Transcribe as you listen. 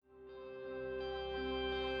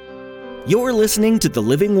You're listening to The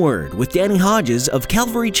Living Word with Danny Hodges of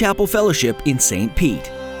Calvary Chapel Fellowship in St.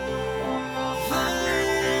 Pete.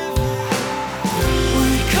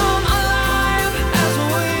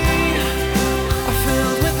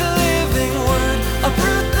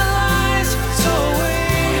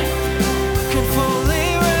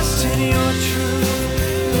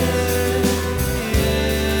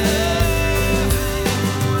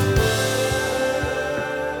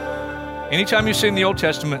 Anytime you see in the Old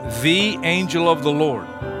Testament, the angel of the Lord,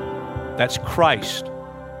 that's Christ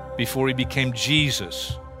before he became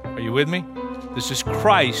Jesus. Are you with me? This is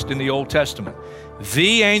Christ in the Old Testament.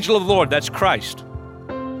 The angel of the Lord, that's Christ,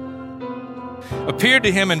 appeared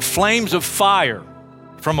to him in flames of fire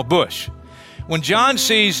from a bush. When John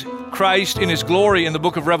sees Christ in his glory in the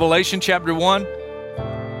book of Revelation, chapter 1,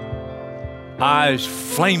 eyes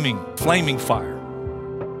flaming fire,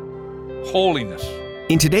 holiness.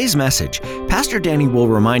 In today's message, Pastor Danny will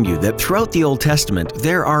remind you that throughout the Old Testament,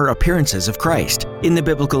 there are appearances of Christ. In the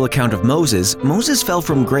biblical account of Moses, Moses fell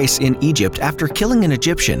from grace in Egypt after killing an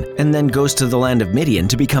Egyptian and then goes to the land of Midian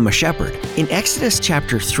to become a shepherd. In Exodus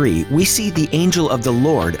chapter 3, we see the angel of the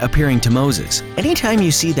Lord appearing to Moses. Anytime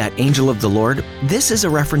you see that angel of the Lord, this is a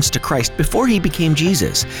reference to Christ before he became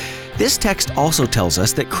Jesus. This text also tells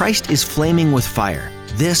us that Christ is flaming with fire.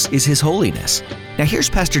 This is his holiness. Now here's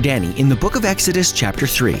Pastor Danny in the book of Exodus chapter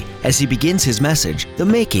 3 as he begins his message, The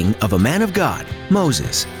Making of a Man of God,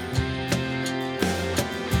 Moses. To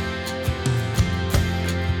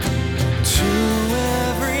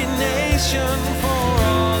every nation for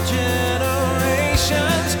all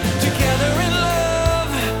generations, together in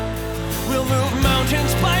love, we'll move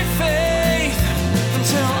mountains by faith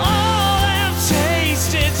until all have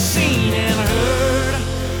tasted, seen, and heard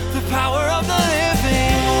the power of the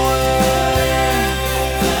living word.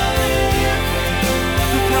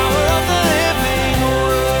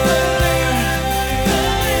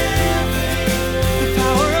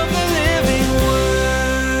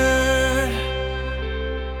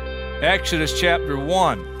 Exodus chapter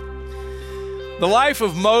 1. The life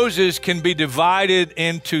of Moses can be divided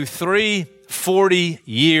into 3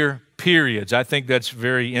 40-year periods. I think that's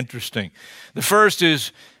very interesting. The first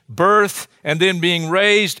is birth and then being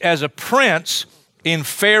raised as a prince in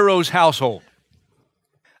Pharaoh's household.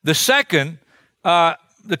 The second, the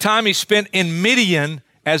time he spent in Midian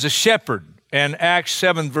as a shepherd. And Acts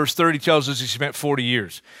 7 verse 30 tells us he spent 40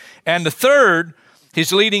 years. And the third,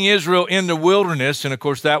 he's leading Israel in the wilderness, and of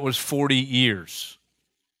course that was 40 years.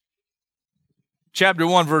 Chapter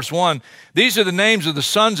 1, verse 1, these are the names of the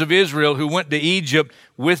sons of Israel who went to Egypt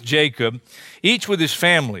with Jacob, each with his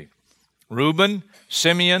family: Reuben,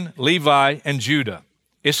 Simeon, Levi, and Judah;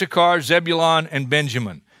 Issachar, Zebulun, and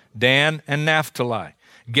Benjamin; Dan and Naphtali;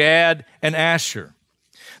 Gad and Asher.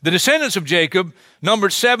 The descendants of Jacob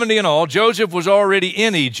numbered 70 in all. Joseph was already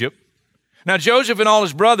in Egypt. Now Joseph and all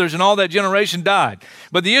his brothers and all that generation died.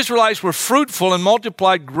 But the Israelites were fruitful and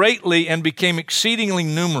multiplied greatly and became exceedingly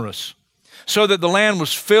numerous, so that the land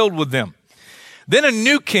was filled with them. Then a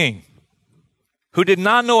new king, who did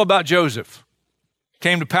not know about Joseph,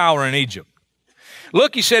 came to power in Egypt.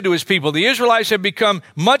 Look, he said to his people, the Israelites have become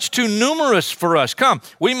much too numerous for us. Come,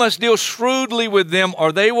 we must deal shrewdly with them,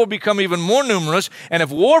 or they will become even more numerous. And if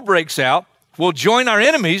war breaks out, we'll join our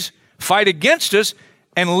enemies, fight against us,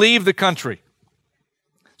 and leave the country.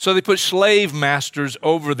 So they put slave masters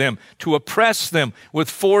over them to oppress them with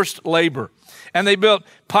forced labor. And they built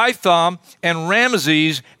Pithom and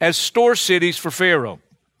Ramses as store cities for Pharaoh.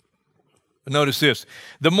 But notice this,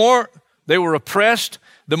 the more they were oppressed,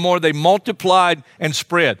 the more they multiplied and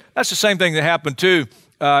spread. That's the same thing that happened too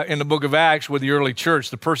in the book of Acts with the early church.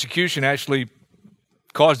 The persecution actually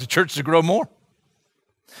caused the church to grow more.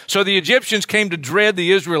 So the Egyptians came to dread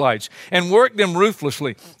the Israelites and worked them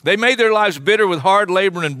ruthlessly. They made their lives bitter with hard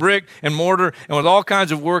labor and brick and mortar and with all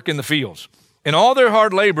kinds of work in the fields. In all their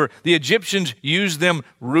hard labor, the Egyptians used them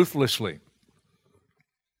ruthlessly.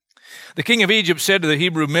 The king of Egypt said to the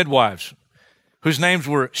Hebrew midwives, whose names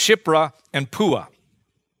were Shiphrah and Puah,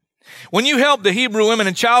 when you help the Hebrew women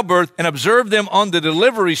in childbirth and observe them on the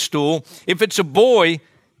delivery stool, if it's a boy,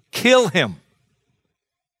 kill him.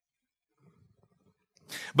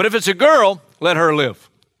 But if it's a girl, let her live.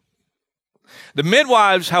 The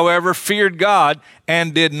midwives, however, feared God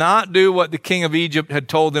and did not do what the king of Egypt had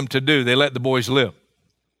told them to do. They let the boys live.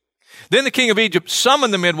 Then the king of Egypt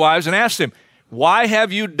summoned the midwives and asked them, why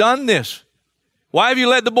have you done this? Why have you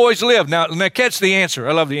let the boys live? Now catch the answer.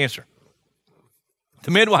 I love the answer.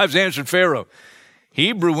 The midwives answered Pharaoh,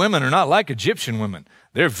 Hebrew women are not like Egyptian women.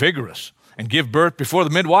 They're vigorous and give birth before the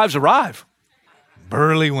midwives arrive.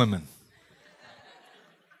 Burly women.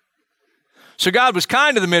 So God was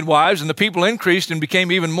kind to the midwives, and the people increased and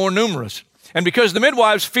became even more numerous. And because the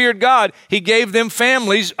midwives feared God, he gave them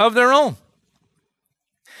families of their own.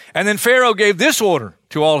 And then Pharaoh gave this order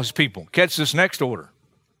to all his people. Catch this next order.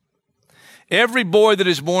 Every boy that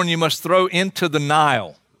is born you must throw into the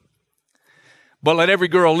Nile, but let every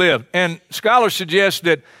girl live. And scholars suggest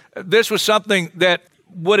that this was something that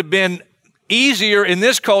would have been easier in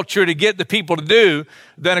this culture to get the people to do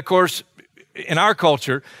than, of course, in our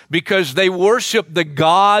culture, because they worship the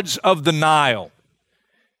gods of the Nile.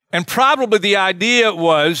 And probably the idea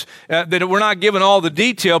was that we're not given all the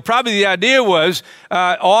detail. Probably the idea was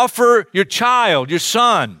offer your child, your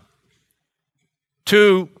son,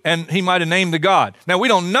 to, and he might have named the god. Now, we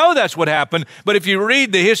don't know that's what happened, but if you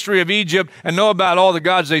read the history of Egypt and know about all the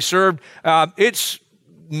gods they served, it's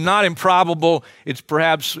not improbable. It's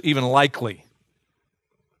perhaps even likely.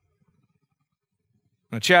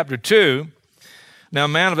 Now, chapter 2, now a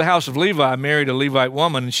man of the house of Levi married a Levite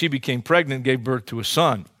woman, and she became pregnant and gave birth to a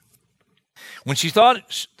son. When she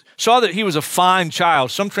saw that he was a fine child,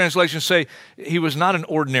 some translations say he was not an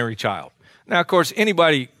ordinary child. Now, of course,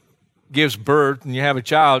 anybody gives birth and you have a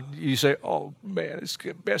child, you say, oh man, it's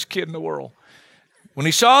the best kid in the world. When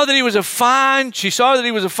she saw that he was a fine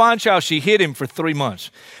child, she hid him for 3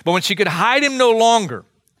 months. But when she could hide him no longer,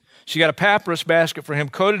 she got a papyrus basket for him,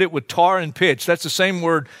 coated it with tar and pitch. That's the same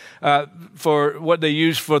word for what they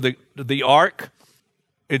use for the ark.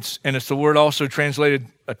 It's the word also translated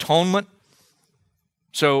atonement.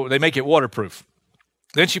 So they make it waterproof.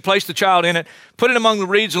 Then she placed the child in it, put it among the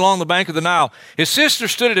reeds along the bank of the Nile. His sister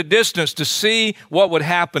stood at a distance to see what would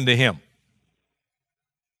happen to him.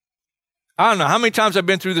 I don't know how many times I've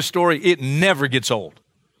been through this story. It never gets old.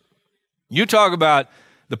 You talk about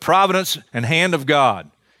the providence and hand of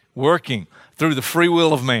God working through the free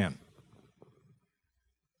will of man.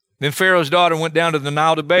 Then Pharaoh's daughter went down to the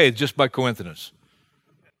Nile to bathe, just by coincidence.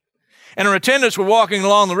 And her attendants were walking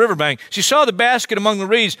along the riverbank. She saw the basket among the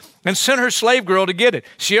reeds and sent her slave girl to get it.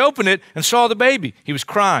 She opened it and saw the baby. He was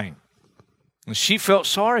crying, and she felt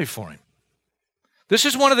sorry for him. This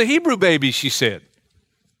is one of the Hebrew babies, she said.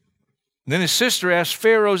 And then his sister asked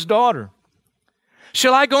Pharaoh's daughter,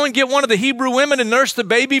 shall I go and get one of the Hebrew women and nurse the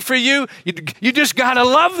baby for you? You just got to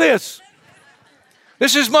love this.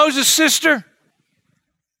 This is Moses' sister.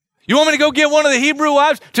 You want me to go get one of the Hebrew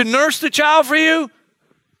wives to nurse the child for you?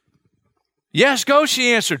 Yes, go,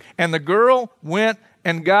 she answered. And the girl went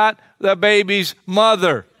and got the baby's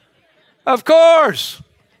mother. Of course.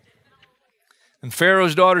 And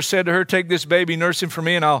Pharaoh's daughter said to her, take this baby, nurse him for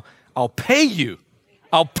me, and I'll pay you.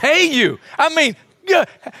 I'll pay you. I mean,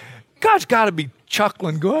 God's got to be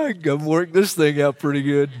chuckling. Go ahead, go work this thing out pretty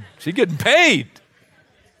good. She's getting paid.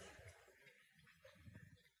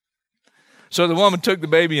 So the woman took the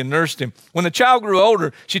baby and nursed him. When the child grew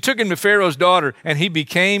older, she took him to Pharaoh's daughter, and he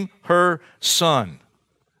became her son.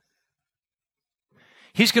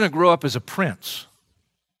 He's going to grow up as a prince.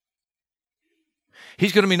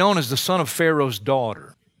 He's going to be known as the son of Pharaoh's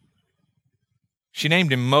daughter. She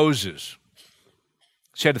named him Moses.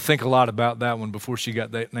 She had to think a lot about that one before she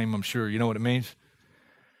got that name, I'm sure. You know what it means?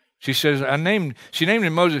 She says, she named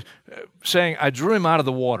him Moses, saying, I drew him out of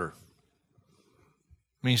the water.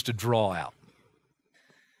 It means to draw out.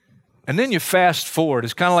 And then you fast forward.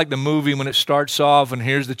 It's kind of like the movie when it starts off and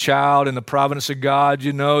here's the child and the providence of God,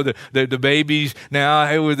 you know, the baby's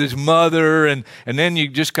now with his mother. And then you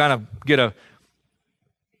just kind of get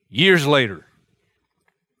years later.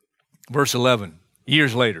 Verse 11,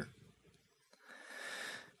 years later.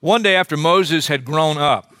 One day after Moses had grown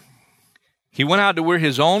up, he went out to where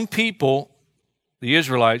his own people, the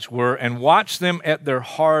Israelites, were and watched them at their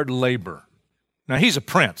hard labor. Now, he's a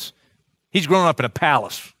prince. He's grown up in a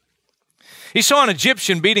palace. He saw an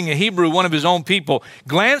Egyptian beating a Hebrew, one of his own people.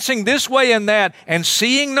 Glancing this way and that and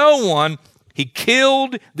seeing no one, he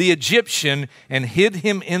killed the Egyptian and hid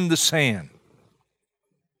him in the sand.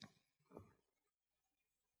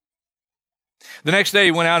 The next day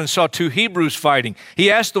he went out and saw two Hebrews fighting.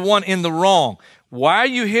 He asked the one in the wrong, why are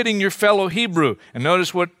you hitting your fellow Hebrew? And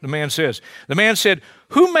notice what the man says. The man said,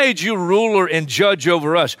 who made you ruler and judge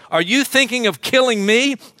over us? Are you thinking of killing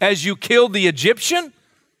me as you killed the Egyptian?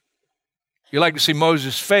 You like to see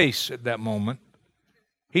Moses' face at that moment.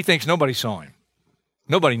 He thinks nobody saw him.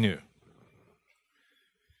 Nobody knew.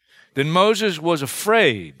 Then Moses was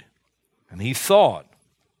afraid, and he thought,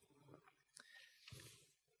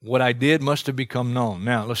 what I did must have become known.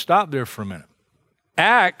 Now, let's stop there for a minute.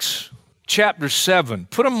 Acts chapter 7.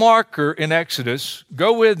 Put a marker in Exodus.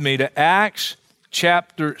 Go with me to Acts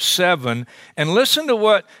chapter 7 and listen to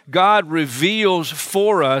what God reveals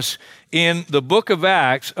for us in the book of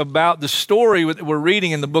Acts about the story that we're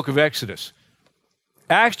reading in the book of Exodus.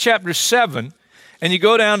 Acts chapter 7, and you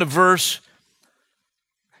go down to verse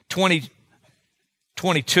 22.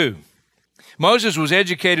 Moses was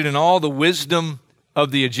educated in all the wisdom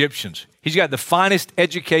of the Egyptians. He's got the finest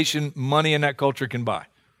education money in that culture can buy.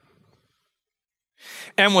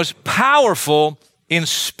 And was powerful in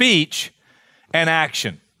speech and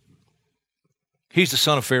action. He's the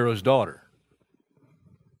son of Pharaoh's daughter.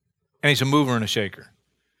 And he's a mover and a shaker.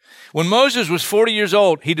 When Moses was 40 years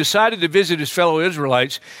old, he decided to visit his fellow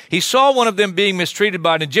Israelites. He saw one of them being mistreated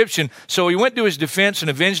by an Egyptian, so he went to his defense and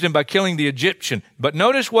avenged him by killing the Egyptian. But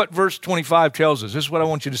notice what verse 25 tells us. This is what I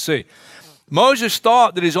want you to see. Moses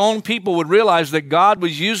thought that his own people would realize that God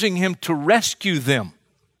was using him to rescue them,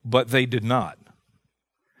 but they did not.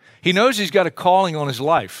 He knows he's got a calling on his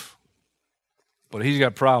life, but he's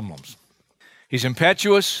got problems. He's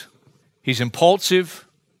impetuous, he's impulsive,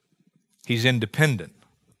 he's independent.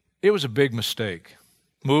 It was a big mistake.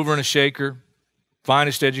 Mover and a shaker,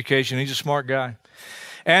 finest education. He's a smart guy.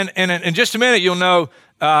 And in just a minute, you'll know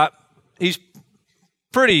he's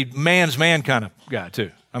pretty man's man kind of guy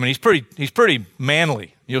too. I mean, he's pretty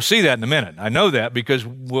manly. You'll see that in a minute. I know that because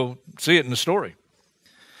we'll see it in the story.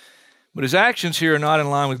 But his actions here are not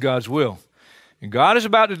in line with God's will. And God is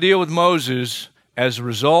about to deal with Moses as a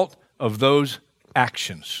result of those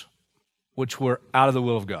actions, which were out of the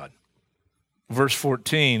will of God. Verse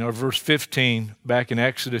 14 or verse 15 back in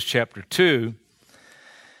Exodus chapter 2,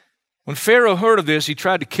 when Pharaoh heard of this, he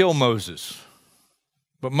tried to kill Moses.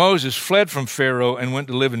 But Moses fled from Pharaoh and went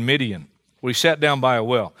to live in Midian, where he sat down by a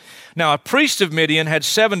well. Now, a priest of Midian had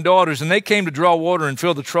 7 daughters, and they came to draw water and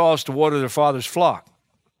fill the troughs to water their father's flock.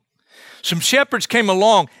 Some shepherds came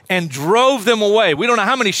along and drove them away. We don't know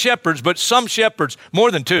how many shepherds, but some shepherds,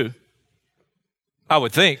 more than 2, I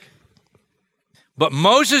would think. But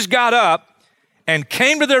Moses got up and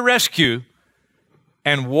came to their rescue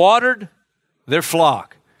and watered their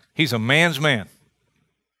flock. He's a man's man.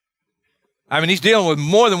 I mean, he's dealing with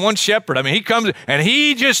more than one shepherd. I mean, he comes and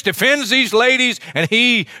he just defends these ladies and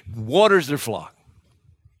he waters their flock.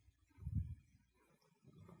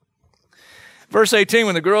 Verse 18,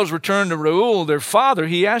 when the girls returned to Reuel, their father,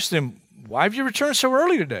 he asked them, "Why have you returned so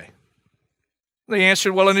early today?" They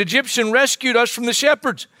answered, "Well, an Egyptian rescued us from the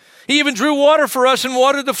shepherds. He even drew water for us and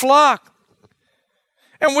watered the flock."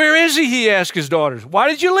 "And where is he?" he asked his daughters. "Why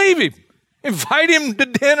did you leave him? Invite him to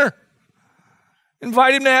dinner.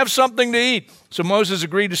 Invite him to have something to eat." So Moses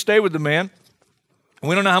agreed to stay with the man.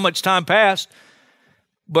 We don't know how much time passed,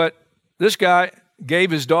 but this guy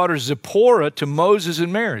gave his daughter Zipporah to Moses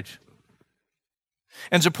in marriage.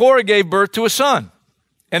 And Zipporah gave birth to a son.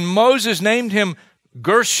 And Moses named him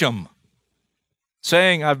Gershom,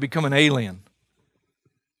 saying, "I've become an alien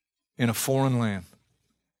in a foreign land."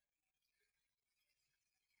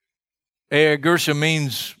 Gershom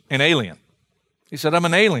means an alien. He said, "I'm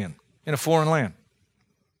an alien in a foreign land."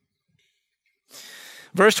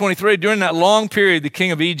 Verse 23, during that long period, the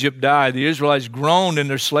king of Egypt died. The Israelites groaned in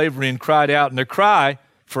their slavery and cried out, and their cry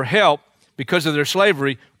for help because of their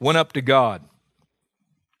slavery went up to God.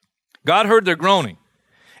 God heard their groaning,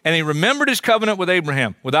 and he remembered his covenant with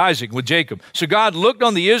Abraham, with Isaac, with Jacob. So God looked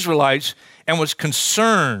on the Israelites and was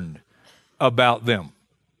concerned about them.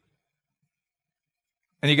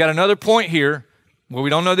 And you got another point here where we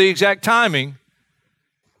don't know the exact timing,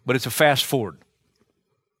 but it's a fast forward.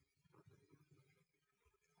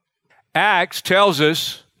 Acts tells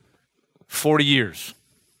us 40 years.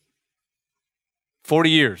 40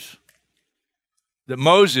 years that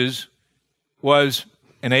Moses was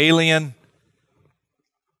an alien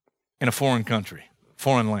in a foreign country,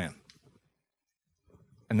 foreign land.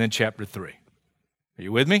 And then chapter 3. Are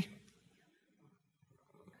you with me?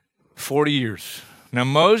 40 years. Now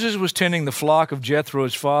Moses was tending the flock of Jethro,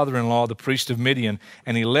 his father-in-law, the priest of Midian,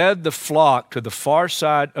 and he led the flock to the far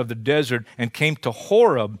side of the desert and came to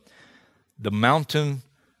Horeb, the mountain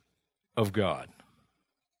of God.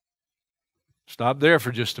 Stop there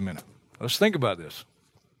for just a minute. Let's think about this.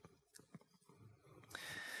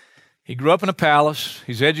 He grew up in a palace.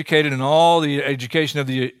 He's educated in all the education of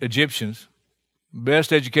the Egyptians.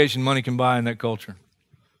 Best education money can buy in that culture.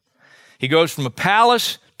 He goes from a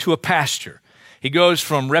palace to a pasture. He goes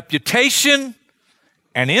from reputation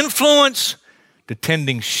and influence to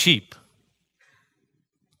tending sheep,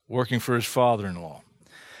 working for his father-in-law.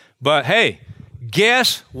 But hey,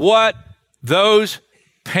 guess what those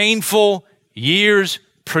painful years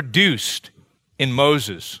produced in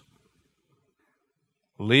Moses?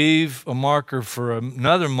 Leave a marker for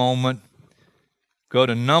another moment. Go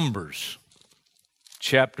to Numbers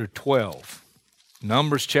chapter 12.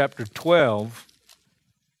 Numbers chapter 12.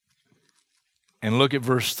 And look at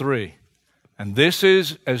verse 3. And this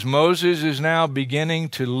is as Moses is now beginning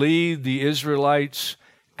to lead the Israelites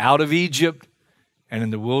out of Egypt and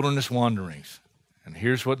in the wilderness wanderings. And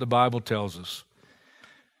here's what the Bible tells us.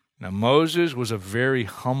 Now, Moses was a very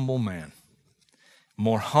humble man,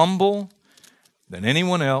 more humble than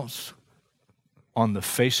anyone else on the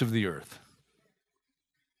face of the earth.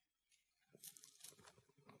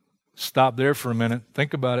 Stop there for a minute.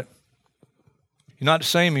 Think about it. He's not the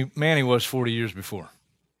same man he was 40 years before.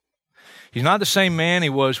 He's not the same man he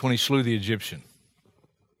was when he slew the Egyptian.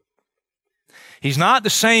 He's not the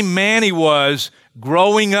same man he was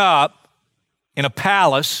growing up in a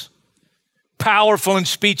palace, powerful in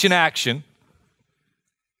speech and action.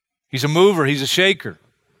 He's a mover. He's a shaker.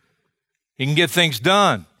 He can get things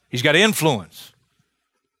done. He's got influence.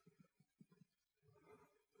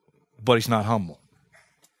 But he's not humble.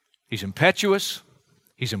 He's impetuous.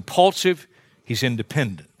 He's impulsive. He's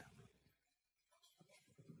independent.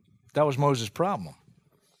 That was Moses' problem.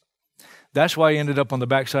 That's why he ended up on the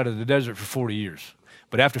backside of the desert for 40 years.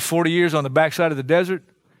 But after 40 years on the backside of the desert,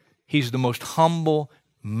 he's the most humble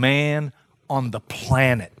man on the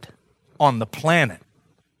planet. On the planet.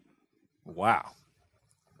 Wow.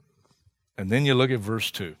 And then you look at verse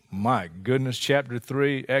 2. My goodness, chapter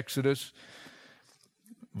 3, Exodus,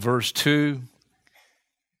 verse 2.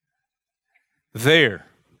 There,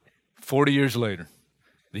 40 years later,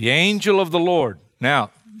 the angel of the Lord.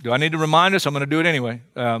 Now, do I need to remind us? I'm going to do it anyway.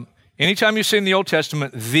 Anytime you see in the Old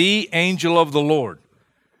Testament, the angel of the Lord,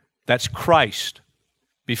 that's Christ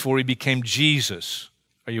before he became Jesus.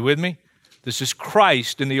 Are you with me? This is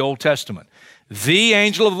Christ in the Old Testament. The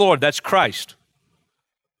angel of the Lord, that's Christ,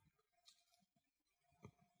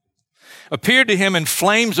 appeared to him in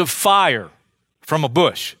flames of fire from a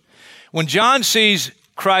bush. When John sees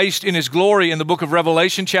Christ in his glory in the book of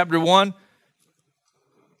Revelation, chapter 1,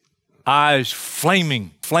 eyes flaming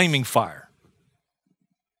fire.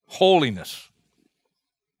 Holiness.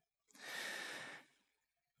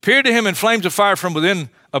 Appeared to him in flames of fire from within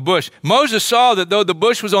a bush. Moses saw that though the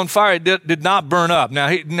bush was on fire, it did not burn up. Now,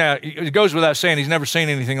 it goes without saying, he's never seen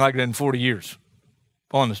anything like that in 40 years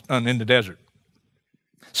in the desert.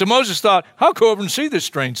 So Moses thought, I'll go over and see this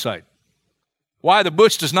strange sight. Why the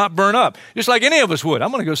bush does not burn up. Just like any of us would. I'm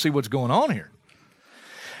going to go see what's going on here.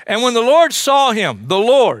 And when the Lord saw him, the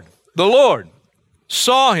Lord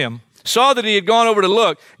saw him, saw that he had gone over to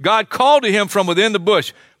look, God called to him from within the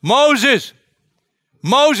bush, Moses,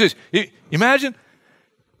 Moses. You imagine?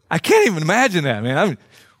 I can't even imagine that, man.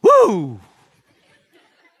 Woo!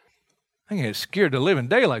 I get scared the living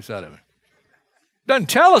daylights out of it. Doesn't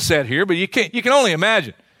tell us that here, but you can only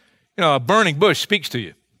imagine. You know, a burning bush speaks to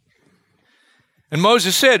you. And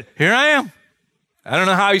Moses said, here I am. I don't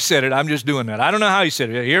know how he said it. I'm just doing that. I don't know how he said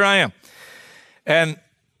it. Here I am. And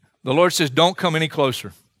the Lord says, don't come any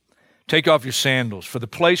closer. Take off your sandals, for the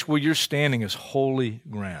place where you're standing is holy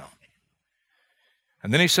ground.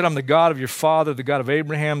 And then he said, I'm the God of your father, the God of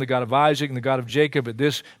Abraham, the God of Isaac, and the God of Jacob. At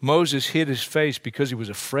this, Moses hid his face because he was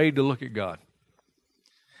afraid to look at God.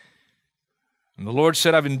 And the Lord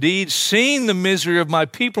said, I've indeed seen the misery of my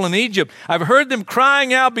people in Egypt. I've heard them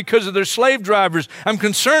crying out because of their slave drivers. I'm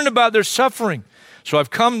concerned about their suffering. So I've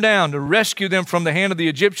come down to rescue them from the hand of the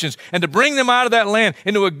Egyptians and to bring them out of that land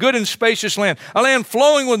into a good and spacious land, a land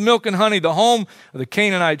flowing with milk and honey, the home of the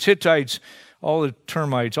Canaanites, Hittites, all the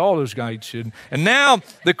termites, all those guys. And now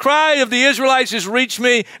the cry of the Israelites has reached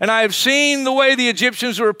me, and I have seen the way the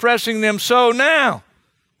Egyptians are oppressing them. So now,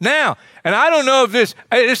 and I don't know if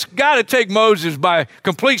it's got to take Moses by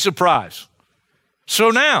complete surprise.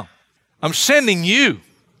 So now, I'm sending you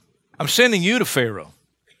to Pharaoh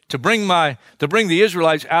to bring the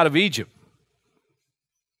Israelites out of Egypt.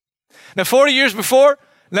 Now, 40 years before,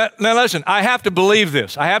 now listen, I have to believe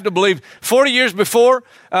this. I have to believe 40 years before,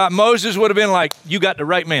 Moses would have been like, you got the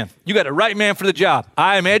right man. You got the right man for the job.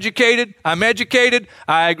 I'm educated.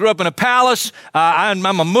 I grew up in a palace. I'm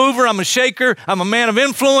a mover. I'm a shaker. I'm a man of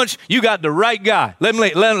influence. You got the right guy.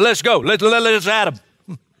 Let's go. Let's at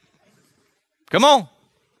him. Come on.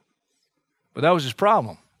 But that was his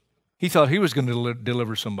problem. He thought he was going to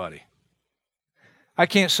deliver somebody. I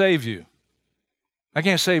can't save you. I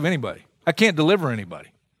can't save anybody. I can't deliver anybody.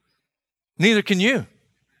 Neither can you.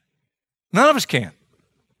 None of us can.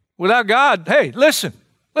 Without God, hey, listen.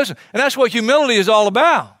 And that's what humility is all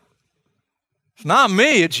about. It's not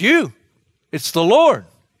me, it's you. It's the Lord.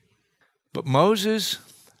 But Moses,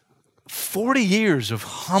 40 years of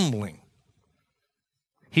humbling.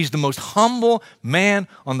 He's the most humble man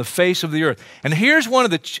on the face of the earth. And here's one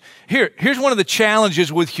of the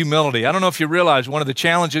challenges with humility. I don't know if you realize one of the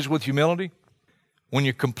challenges with humility. When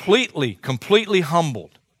you're completely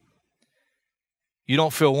humbled, you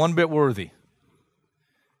don't feel one bit worthy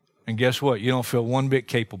And guess what? You don't feel one bit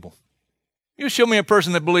capable. You show me a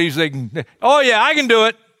person that believes they can, oh yeah, I can do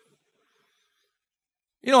it.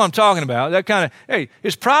 You know what I'm talking about. That kind of, hey,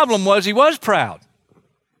 his problem was he was proud.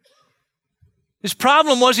 His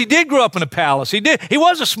problem was he did grow up in a palace. He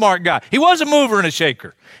was a smart guy. He was a mover and a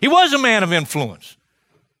shaker. He was a man of influence.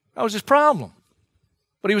 That was his problem.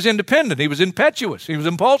 But he was independent. He was impetuous. He was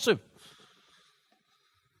impulsive.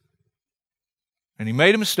 And he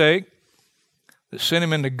made a mistake that sent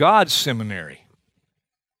him into God's seminary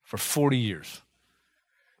for 40 years.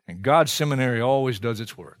 And God's seminary always does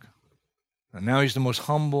its work. And now he's the most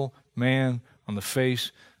humble man on the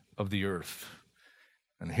face of the earth.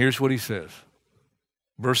 And here's what he says.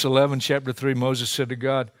 Verse 11, chapter 3, Moses said to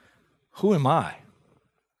God, who am I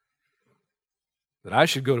that I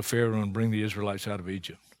should go to Pharaoh and bring the Israelites out of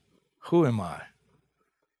Egypt? Who am I?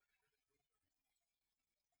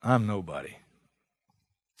 I'm nobody.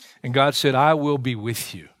 And God said, I will be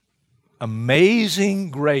with you.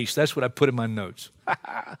 Amazing grace. That's what I put in my notes.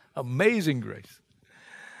 Amazing grace.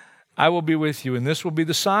 I will be with you, and this will be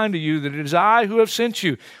the sign to you that it is I who have sent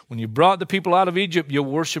you. When you brought the people out of Egypt, you'll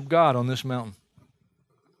worship God on this mountain.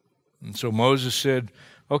 And so Moses said,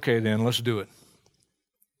 okay, then, let's do it.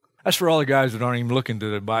 That's for all the guys that aren't even looking to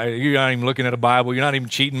the Bible. You're not even looking at a Bible. You're not even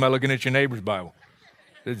cheating by looking at your neighbor's Bible.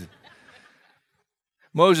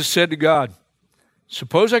 Moses said to God,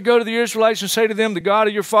 suppose I go to the Israelites and say to them, the God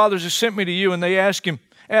of your fathers has sent me to you, and they ask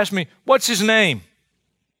me, what's his name?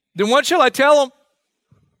 Then what shall I tell them?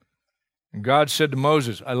 And God said to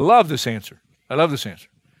Moses, I love this answer. I love this answer.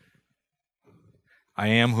 I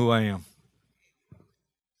am who I am.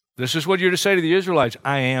 This is what you're to say to the Israelites.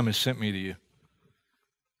 I am has sent me to you.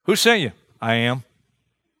 Who sent you? I am.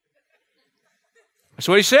 That's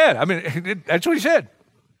what he said. I mean, that's what he said.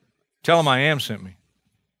 Tell them I am sent me.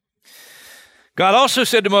 God also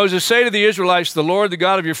said to Moses, say to the Israelites, the Lord, the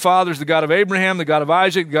God of your fathers, the God of Abraham, the God of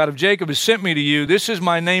Isaac, the God of Jacob has sent me to you. This is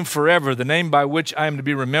my name forever, the name by which I am to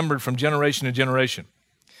be remembered from generation to generation.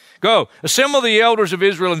 Go, assemble the elders of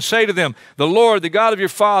Israel and say to them, the Lord, the God of your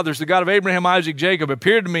fathers, the God of Abraham, Isaac, Jacob,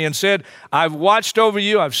 appeared to me and said, I've watched over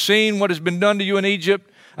you. I've seen what has been done to you in Egypt.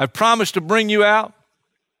 I've promised to bring you out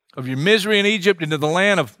of your misery in Egypt into the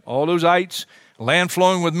land of all those ites, a land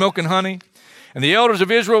flowing with milk and honey. And the elders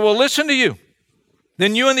of Israel will listen to you.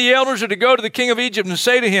 Then you and the elders are to go to the king of Egypt and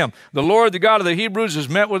say to him, the Lord, the God of the Hebrews, has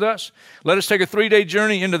met with us. Let us take a 3-day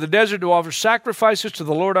journey into the desert to offer sacrifices to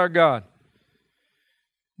the Lord our God.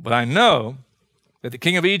 But I know that the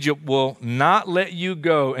king of Egypt will not let you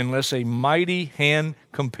go unless a mighty hand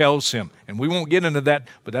compels him. And we won't get into that,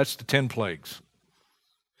 but that's the 10 plagues.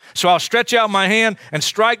 So I'll stretch out my hand and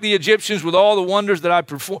strike the Egyptians with all the wonders that I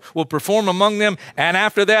will perform among them, and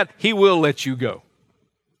after that, he will let you go.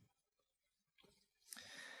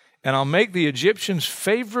 And I'll make the Egyptians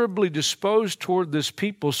favorably disposed toward this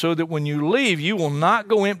people so that when you leave, you will not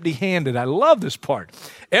go empty-handed. I love this part.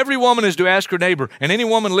 Every woman is to ask her neighbor and any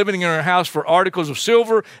woman living in her house for articles of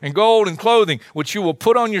silver and gold and clothing, which you will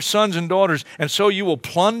put on your sons and daughters, and so you will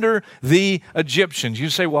plunder the Egyptians.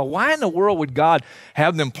 You say, well, why in the world would God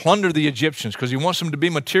have them plunder the Egyptians? Because he wants them to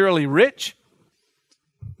be materially rich?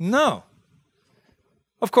 No.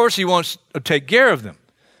 Of course, he wants to take care of them.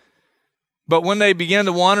 But when they began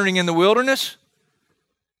the wandering in the wilderness,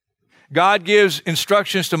 God gives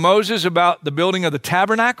instructions to Moses about the building of the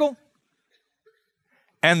tabernacle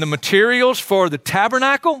and the materials for the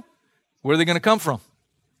tabernacle. Where are they going to come from?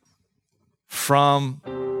 From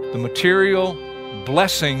the material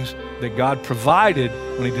blessings that God provided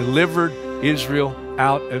when he delivered Israel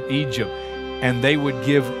out of Egypt. And they would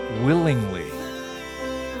give willingly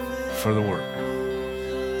for the work.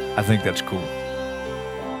 I think that's cool.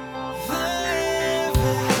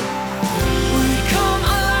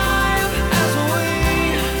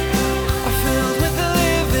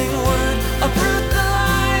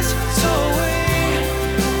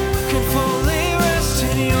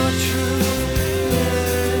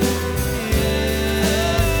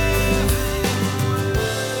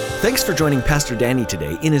 Thanks for joining Pastor Danny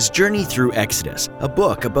today in his journey through Exodus, a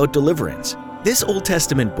book about deliverance. This Old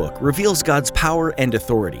Testament book reveals God's power and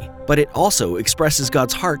authority, but it also expresses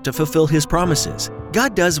God's heart to fulfill his promises.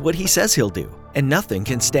 God does what he says he'll do, and nothing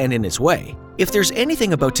can stand in his way. If there's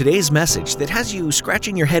anything about today's message that has you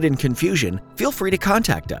scratching your head in confusion, feel free to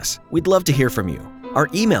contact us. We'd love to hear from you. Our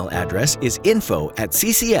email address is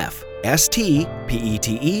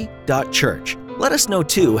info@ccfstpete.church. Let us know,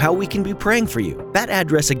 too, how we can be praying for you. That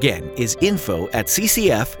address again is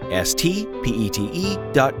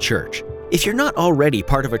info@ccfstpete.church. If you're not already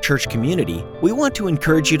part of a church community, we want to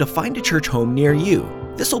encourage you to find a church home near you.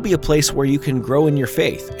 This will be a place where you can grow in your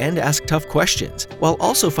faith and ask tough questions, while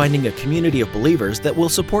also finding a community of believers that will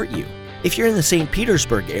support you. If you're in the St.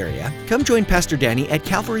 Petersburg area, come join Pastor Danny at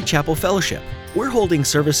Calvary Chapel Fellowship. We're holding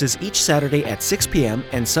services each Saturday at 6 p.m.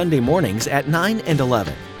 and Sunday mornings at 9 and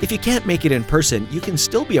 11. If you can't make it in person, you can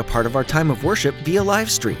still be a part of our time of worship via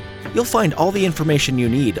live stream. You'll find all the information you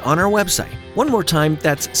need on our website. One more time,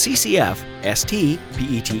 that's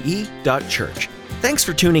ccfstpete.church. Thanks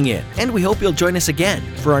for tuning in, and we hope you'll join us again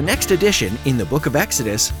for our next edition in the book of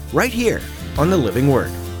Exodus, right here on The Living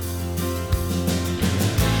Word.